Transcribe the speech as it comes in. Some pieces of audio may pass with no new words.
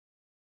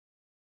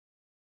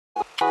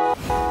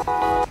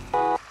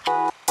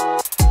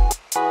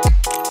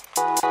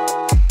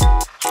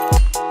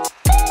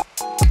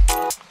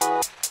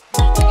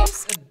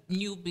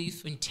New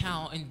beef in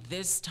town, and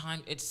this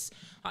time it's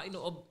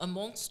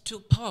amongst two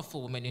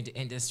powerful women in the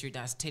industry,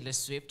 that's Taylor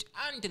Swift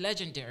and the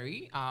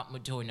legendary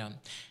Madonna.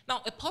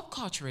 Now, a pop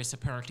culturist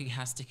apparently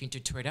has taken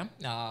to Twitter,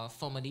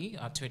 formerly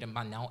Twitter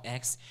man now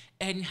X,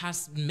 and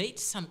has made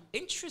some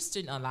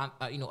interesting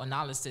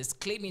analysis,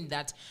 claiming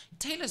that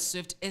Taylor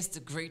Swift is the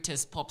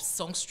greatest pop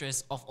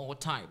songstress of all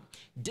time,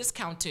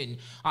 discounting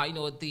I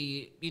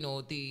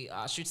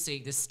should say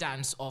the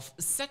stance of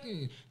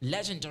certain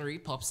legendary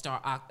pop star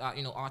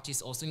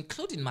artists also,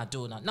 including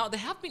Madonna. Now,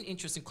 there have been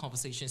interesting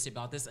conversations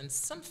about this, and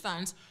some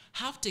fans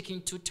have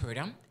taken to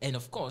Twitter, and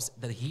of course,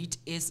 the heat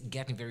is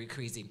getting very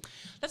crazy.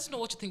 Let's know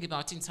what you think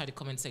about it inside the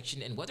comment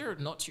section, and whether or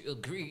not you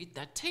agree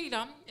that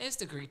Taylor is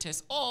the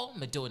greatest or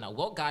Madonna.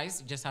 Well,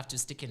 guys, you just have to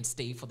stick and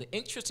stay for the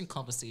interesting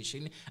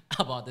conversation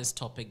about this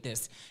topic.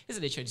 This is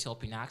a literally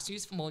helping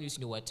News. For more news,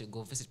 you know where to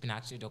go. Visit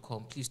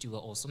pinaxnews.com. Please do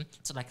well also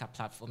to like our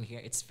platform here.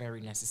 It's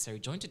very necessary.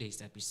 Join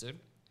today's episode.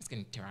 It's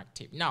getting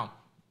interactive. Now,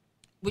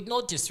 with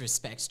no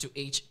disrespect to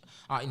each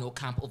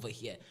camp over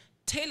here,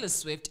 Taylor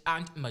Swift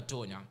and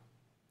Madonna,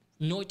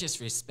 no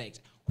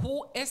disrespect,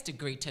 who is the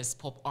greatest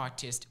pop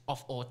artist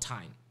of all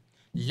time?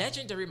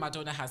 Legendary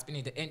Madonna has been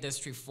in the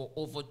industry for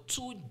over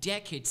 2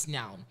 decades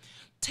now.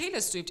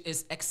 Taylor Swift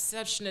is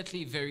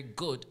exceptionally very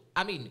good.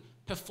 I mean,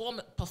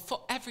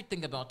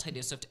 everything about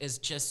Taylor Swift is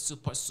just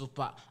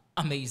super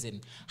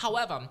amazing.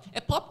 However,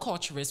 a pop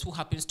culturist who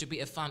happens to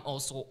be a fan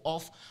also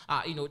of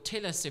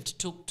Taylor Swift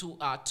took to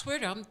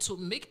Twitter to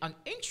make an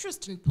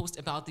interesting post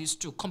about these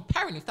two,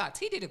 comparing. In fact,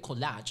 he did a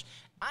collage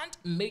and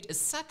made a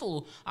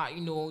subtle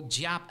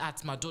jab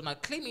at Madonna,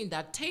 claiming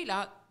that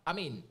Taylor, I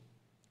mean,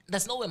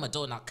 there's no way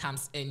Madonna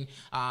comes in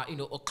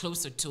or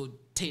closer to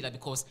Taylor,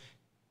 because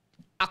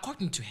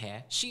according to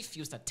her, she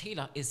feels that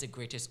Taylor is the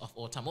greatest of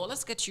all time. Well,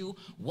 let's get you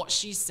what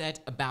she said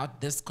about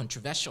this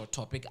controversial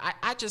topic.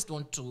 I just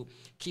want to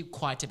keep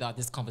quiet about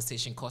this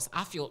conversation because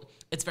I feel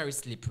it's very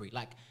slippery.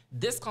 Like,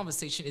 this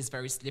conversation is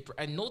very slippery,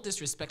 and no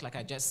disrespect, like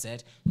I just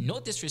said, no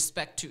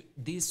disrespect to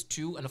these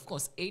two, and of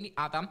course any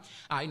other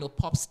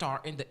pop star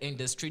in the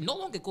industry. Not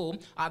long ago,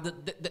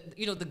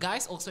 the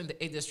guys also in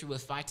the industry were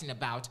fighting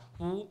about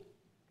who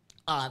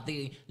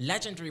the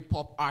legendary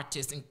pop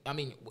artists,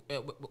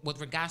 with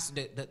regards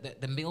to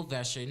the male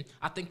version.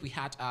 I think we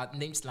had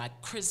names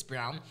like Chris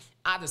Brown.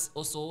 Others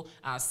also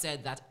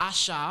said that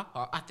Asha,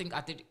 or I think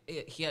I did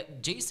hear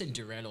Jason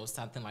Derulo or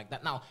something like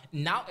that.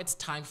 Now it's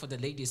time for the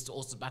ladies to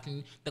also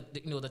battle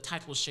the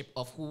titleship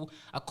of who,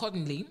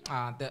 accordingly,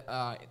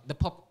 the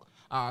pop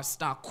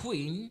star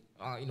queen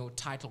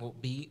title will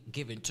be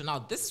given to. Now,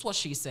 this is what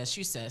she says.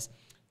 She says,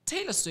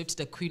 Taylor Swift,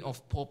 the queen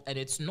of pop, and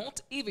it's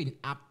not even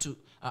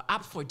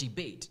up for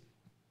debate.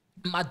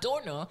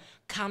 Madonna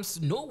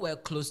comes nowhere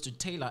close to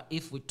Taylor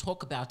if we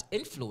talk about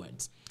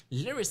influence,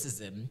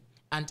 lyricism,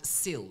 and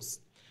sales.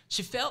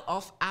 She fell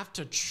off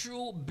after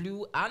True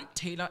Blue, and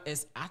Taylor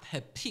is at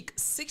her peak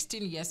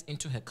 16 years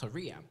into her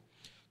career.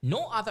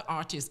 No other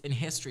artist in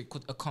history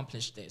could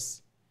accomplish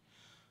this.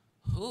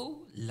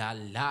 Ooh la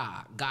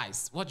la.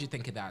 Guys, what do you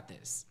think about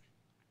this?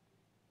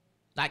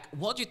 Like,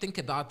 what do you think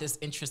about this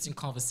interesting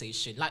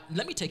conversation? Like,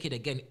 let me take it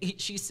again.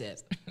 She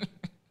says,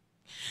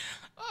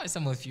 oh,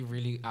 some of you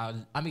really are,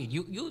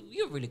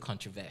 you're really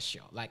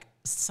controversial. Like,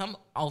 some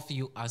of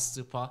you are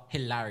super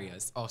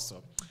hilarious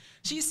also.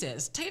 She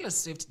says, Taylor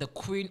Swift, the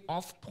queen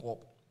of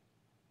pop,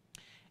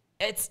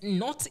 it's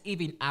not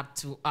even up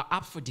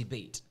for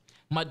debate.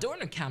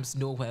 Madonna comes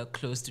nowhere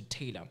close to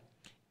Taylor.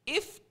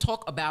 If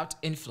talk about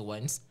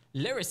influence,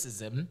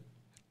 lyricism,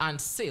 and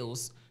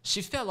sales,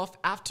 she fell off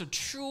after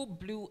True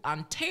Blue,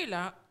 and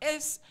Taylor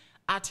is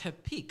at her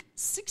peak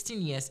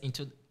 16 years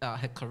into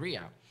her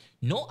career.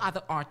 No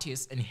other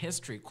artist in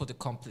history could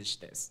accomplish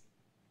this.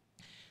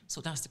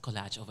 So that's the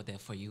collage over there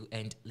for you.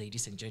 And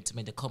ladies and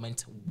gentlemen, the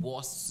comment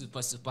was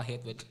super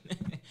hit with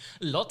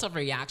a lot of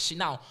reaction.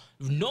 Now,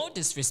 no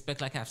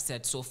disrespect, like I've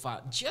said so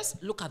far.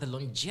 Just look at the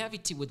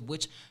longevity with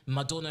which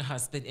Madonna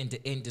has been in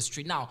the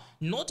industry. Now,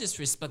 no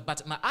disrespect,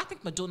 but I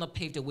think Madonna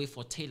paved the way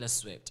for Taylor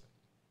Swift.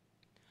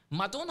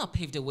 Madonna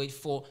paved the way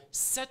for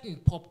certain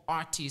pop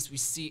artists we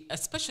see,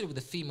 especially with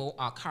the female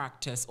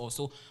characters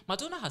also.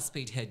 Madonna has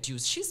paid her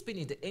dues. She's been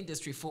in the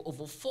industry for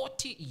over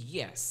 40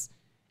 years,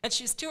 and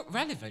she's still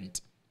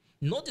relevant.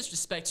 No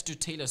disrespect to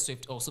Taylor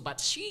Swift also,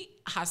 but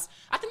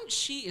I think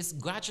she is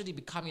gradually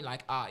becoming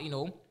like,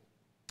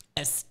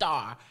 a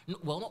star.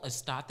 Well, not a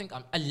star, I think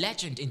a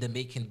legend in the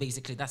making,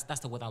 basically. That's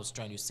the word I was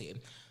trying to say.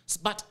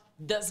 But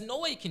there's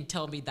no way you can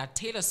tell me that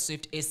Taylor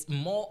Swift is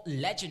more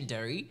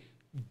legendary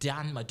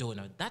than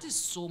Madonna. That is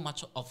so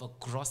much of a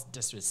gross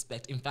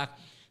disrespect. In fact,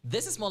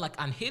 this is more like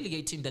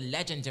annihilating the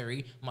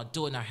legendary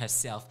Madonna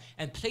herself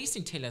and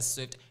placing Taylor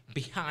Swift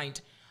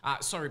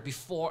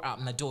before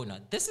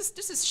Madonna. This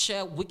is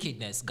sheer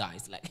wickedness,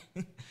 guys. Like,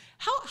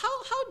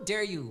 how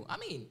dare you? I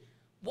mean,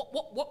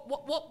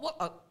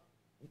 what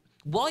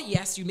Well,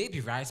 yes, you may be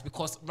right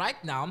because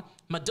right now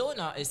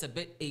Madonna is a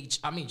bit aged.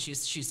 I mean,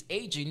 she's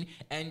aging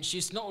and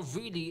she's not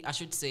really, I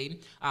should say,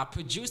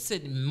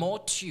 producing more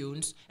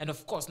tunes and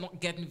of course not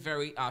getting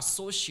very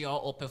social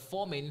or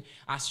performing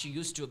as she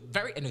used to.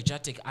 Very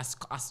energetic as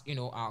you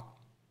know.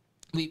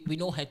 We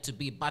know her to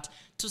be. But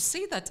to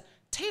say that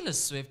Taylor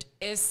Swift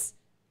is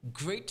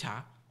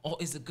greater or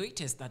is the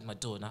greatest than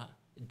Madonna,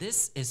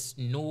 this is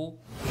no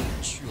way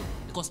true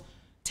because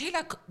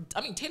Taylor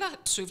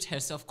Swift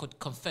herself could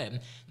confirm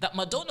that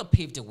Madonna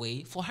paved the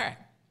way for her.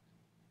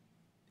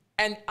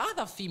 And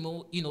other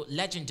female,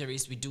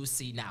 legendaries we do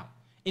see now.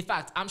 In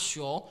fact, I'm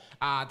sure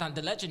that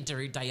the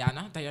legendary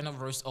Diana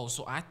Ross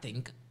also, I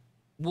think,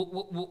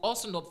 will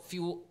also not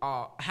feel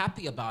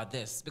happy about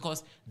this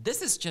because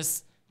this is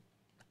just,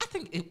 I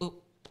think it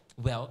will.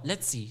 Well,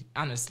 let's see.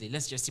 Honestly,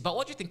 let's just see. But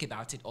what do you think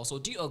about it also?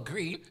 Do you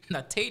agree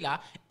that Taylor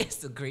is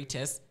the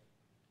greatest?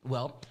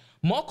 Well,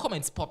 more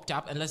comments popped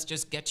up, and let's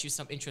just get you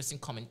some interesting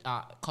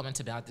comment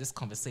about this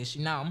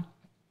conversation now.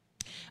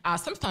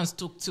 Some fans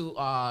took to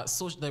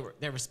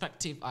their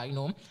respective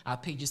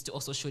pages to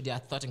also show their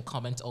thought and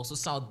comment also.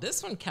 So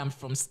this one came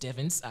from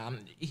Stevens.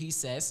 He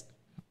says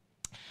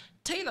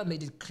Taylor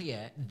made it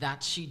clear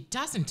that she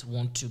doesn't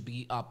want to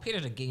be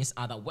pitted against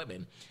other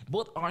women.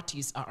 Both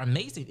artists are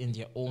amazing in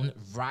their own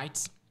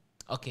right.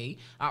 Okay,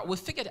 we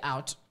figured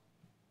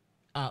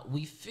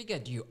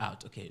you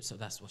out. Okay, so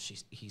that's what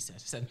he said.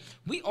 He said,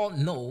 we all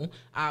know,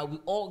 we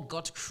all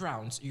got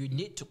crowns. You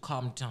need to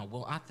calm down.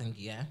 Well, I think,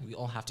 yeah, we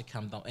all have to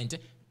calm down. And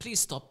please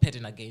stop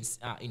pitting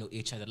against,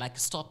 each other. Like,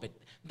 stop it.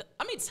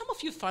 I mean, some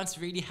of you fans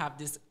really have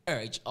this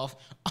urge of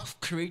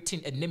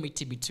creating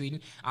enmity between,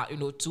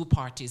 two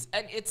parties.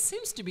 And it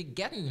seems to be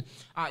getting,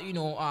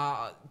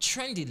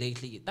 trendy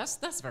lately.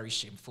 That's very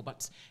shameful.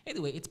 But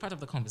anyway, it's part of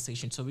the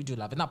conversation, so we do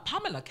love it. Now,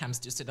 Pamela comes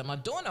to say that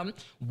Madonna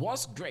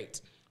was great.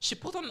 She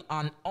put on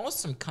an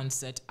awesome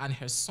concert and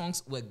her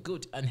songs were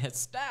good and her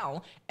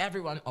style.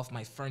 Every one of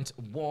my friends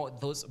wore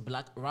those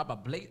black rubber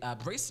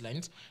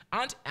bracelets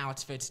and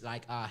outfits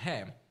like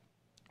her.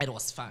 It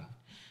was fun.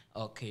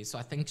 Okay, so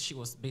I think she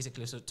was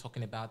basically also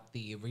talking about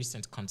the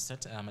recent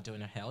concert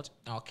Madonna held.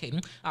 Okay,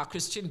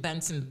 Christian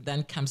Benson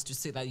then comes to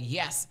say that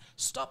yes,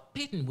 stop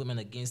pitting women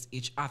against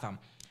each other.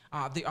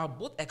 They are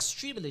both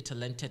extremely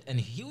talented and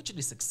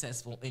hugely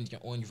successful in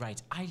their own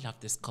right. I love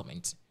this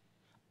comment.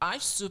 I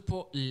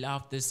super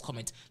love this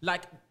comment.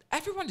 Like,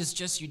 everyone is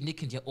just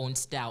unique in their own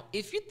style.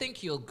 If you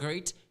think you're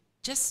great,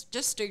 just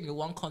stay in your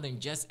one corner and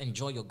just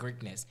enjoy your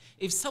greatness.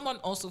 If someone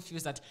also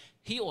feels that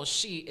he or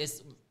she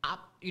is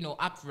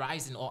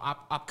uprising or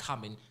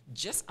upcoming,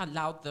 just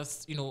allow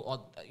this,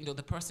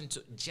 the person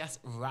to just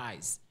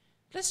rise.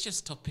 Let's just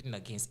stop pitting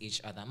against each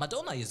other.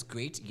 Madonna is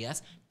great,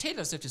 yes.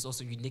 Taylor Swift is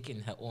also unique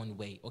in her own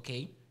way,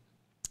 okay?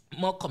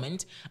 More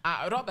comment.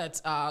 Robert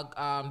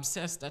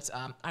says that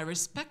I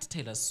respect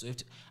Taylor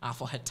Swift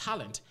for her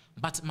talent,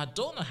 but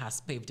Madonna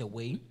has paved the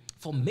way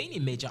for many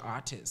major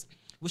artists.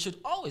 We should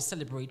always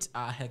celebrate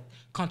her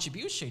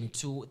contribution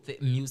to the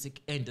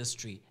music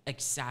industry.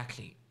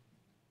 Exactly.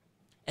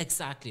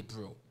 Exactly,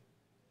 bro.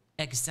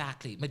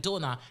 Exactly.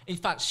 Madonna, in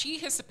fact, she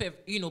has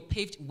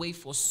paved way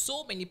for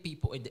so many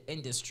people in the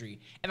industry,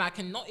 and I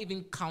cannot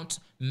even count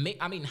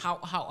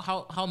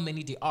how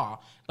many there are.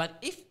 But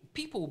if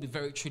people will be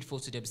very truthful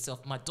to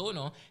themselves,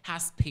 Madonna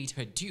has paid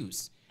her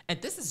dues.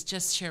 And this is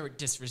just sheer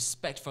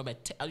disrespect from the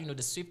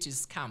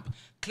Swifties camp,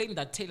 claiming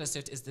that Taylor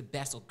Swift is the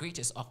best or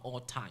greatest of all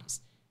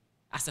times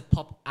as a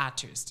pop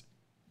artist.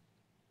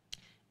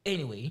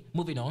 Anyway,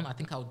 moving on. I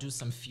think I'll do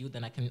some few,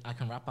 then I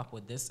can wrap up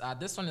with this.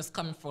 This one is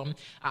coming from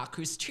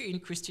Christine.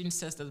 Christine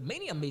says that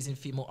many amazing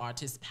female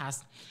artists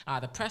past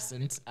the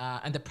present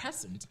and the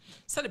present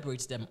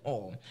celebrates them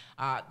all.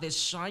 They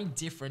shine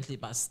differently,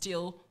 but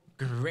still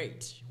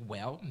great.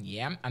 Well,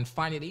 yeah. And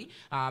finally,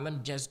 let me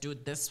just do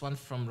this one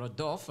from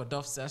Rodolphe.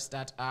 Rodolphe says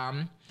that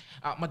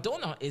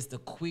Madonna is the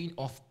queen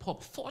of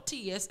pop, 40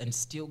 years and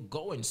still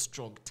going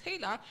strong.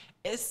 Taylor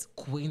is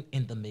queen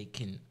in the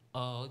making.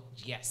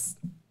 Yes.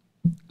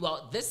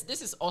 Well, this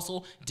is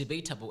also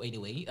debatable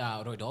anyway,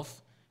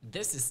 Rodolphe.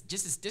 This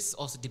is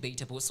also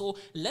debatable. So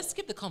let's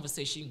keep the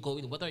conversation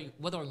going.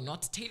 Whether or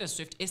not Taylor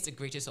Swift is the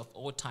greatest of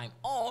all time,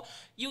 or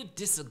you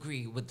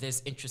disagree with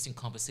this interesting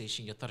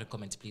conversation, your thought or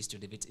comment, please do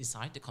leave it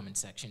inside the comment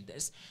section.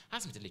 This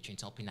has been the Literary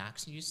Talk in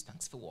Action News.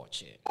 Thanks for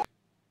watching.